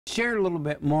Share a little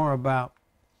bit more about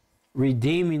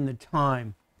redeeming the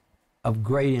time of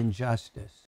great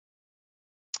injustice.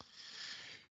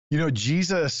 You know,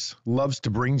 Jesus loves to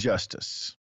bring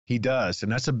justice. He does.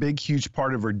 And that's a big, huge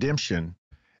part of redemption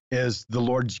is the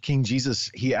Lord King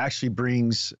Jesus. He actually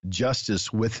brings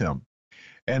justice with him.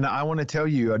 And I want to tell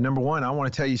you, number one, I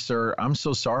want to tell you, sir, I'm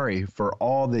so sorry for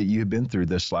all that you've been through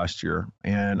this last year.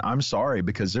 And I'm sorry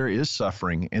because there is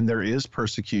suffering and there is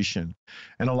persecution.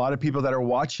 And a lot of people that are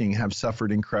watching have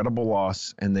suffered incredible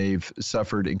loss and they've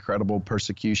suffered incredible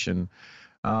persecution.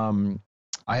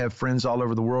 I have friends all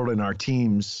over the world and our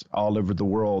teams all over the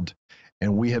world,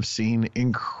 and we have seen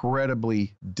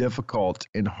incredibly difficult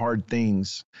and hard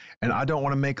things. And I don't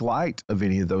want to make light of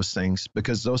any of those things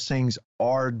because those things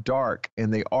are dark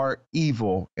and they are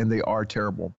evil and they are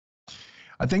terrible.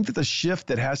 I think that the shift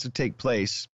that has to take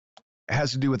place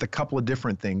has to do with a couple of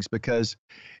different things because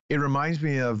it reminds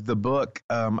me of the book,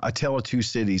 A Tale of Two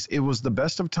Cities. It was the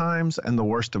best of times and the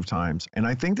worst of times. And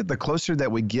I think that the closer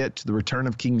that we get to the return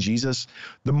of King Jesus,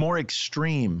 the more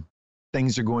extreme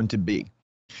things are going to be.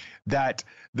 That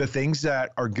the things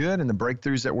that are good and the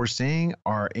breakthroughs that we're seeing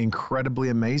are incredibly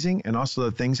amazing. And also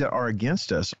the things that are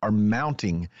against us are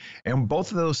mounting. And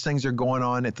both of those things are going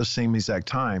on at the same exact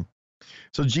time.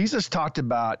 So Jesus talked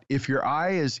about if your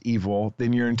eye is evil,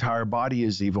 then your entire body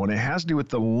is evil. And it has to do with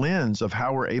the lens of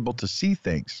how we're able to see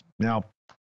things. Now,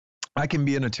 I can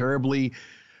be in a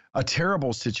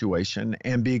terrible situation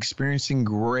and be experiencing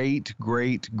great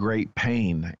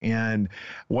pain. And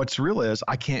what's real is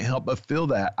I can't help but feel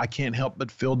that. I can't help but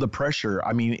feel the pressure.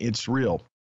 I mean, it's real.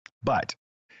 But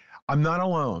I'm not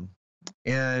alone.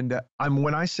 And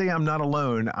when I say I'm not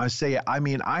alone,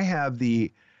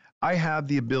 I have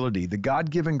the ability, the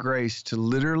God-given grace to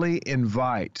literally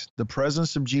invite the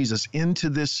presence of Jesus into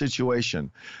this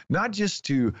situation, not just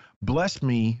to bless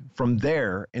me from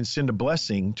there and send a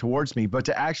blessing towards me, but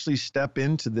to actually step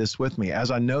into this with me,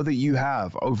 as I know that you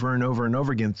have over and over and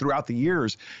over again throughout the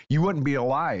years. You wouldn't be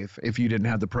alive if you didn't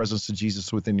have the presence of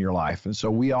Jesus within your life. And so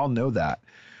we all know that.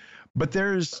 But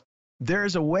there's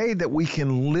a way that we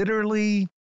can literally,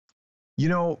 you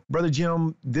know, Brother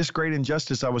Jim, this great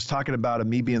injustice I was talking about of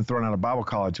me being thrown out of Bible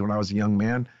college when I was a young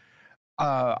man,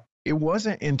 it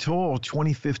wasn't until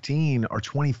 2015 or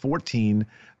 2014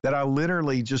 that I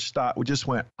literally just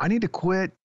went, I need to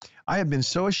quit. I have been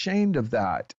so ashamed of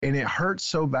that, and it hurt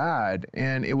so bad,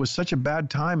 and it was such a bad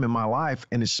time in my life,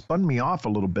 and it spun me off a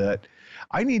little bit.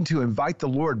 I need to invite the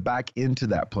Lord back into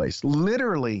that place,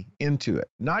 literally into it,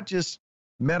 not just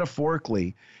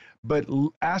metaphorically, but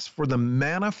ask for the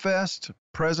manifest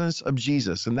presence of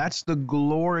Jesus. And that's the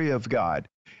glory of God.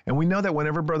 And we know that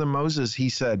whenever Brother Moses, he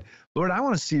said, Lord, I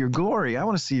want to see your glory. I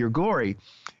want to see your glory.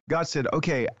 God said,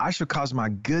 okay, I shall cause my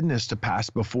goodness to pass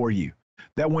before you.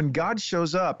 That when God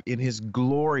shows up in his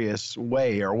glorious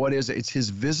way, or what is it? It's his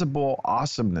visible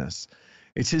awesomeness.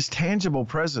 It's his tangible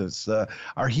presence.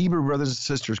 Our Hebrew brothers and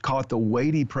sisters call it the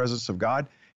weighty presence of God.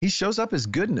 He shows up as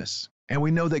goodness. And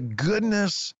we know that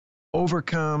goodness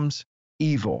overcomes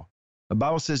evil. The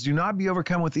Bible says, do not be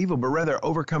overcome with evil, but rather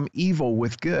overcome evil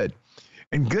with good.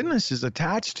 And goodness is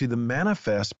attached to the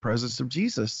manifest presence of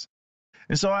Jesus.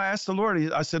 And so I asked the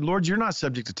Lord, I said, Lord, you're not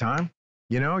subject to time.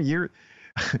 You know,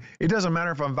 it doesn't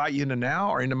matter if I invite you into now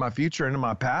or into my future, into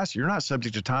my past. You're not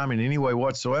subject to time in any way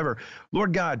whatsoever.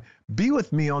 Lord God, be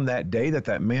with me on that day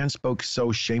that man spoke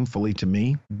so shamefully to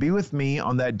me. Be with me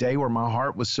on that day where my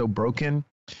heart was so broken.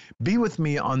 Be with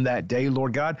me on that day,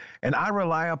 Lord God, and I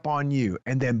rely upon you.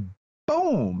 And then,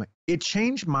 boom, it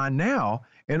changed my now.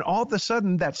 And all of a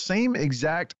sudden, that same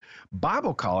exact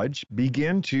Bible college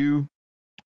began to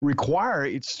require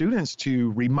its students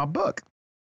to read my book.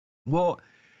 Well,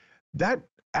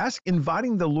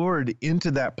 inviting the Lord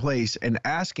into that place and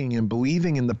asking and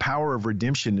believing in the power of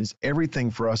redemption is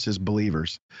everything for us as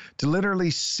believers. To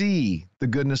literally see the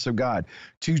goodness of God,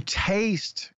 to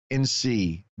taste and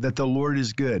see that the Lord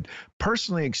is good,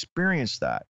 personally experience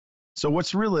that. So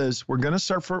what's real is we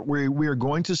are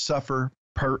going to suffer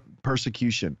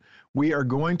persecution. We are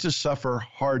going to suffer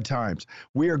hard times.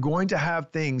 We are going to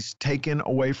have things taken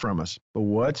away from us. But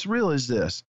what's real is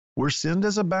this: where sin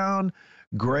does abound,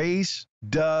 grace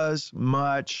does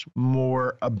much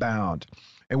more abound.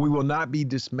 And we will not be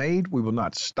dismayed. We will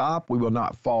not stop. We will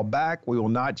not fall back. We will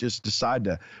not just decide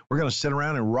we're going to sit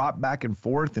around and rock back and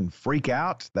forth and freak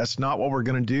out. That's not what we're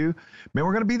going to do. Man,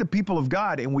 we're going to be the people of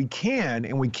God, and we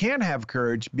can have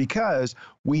courage because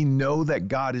we know that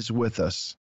God is with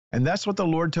us. And that's what the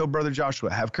Lord told Brother Joshua.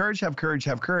 Have courage, have courage,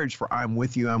 have courage, for I'm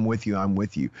with you, I'm with you, I'm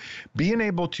with you. Being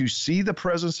able to see the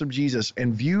presence of Jesus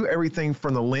and view everything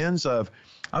from the lens of,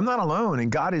 I'm not alone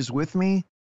and God is with me,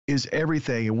 is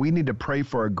everything. And we need to pray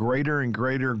for a greater and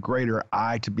greater and greater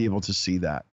eye to be able to see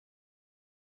that.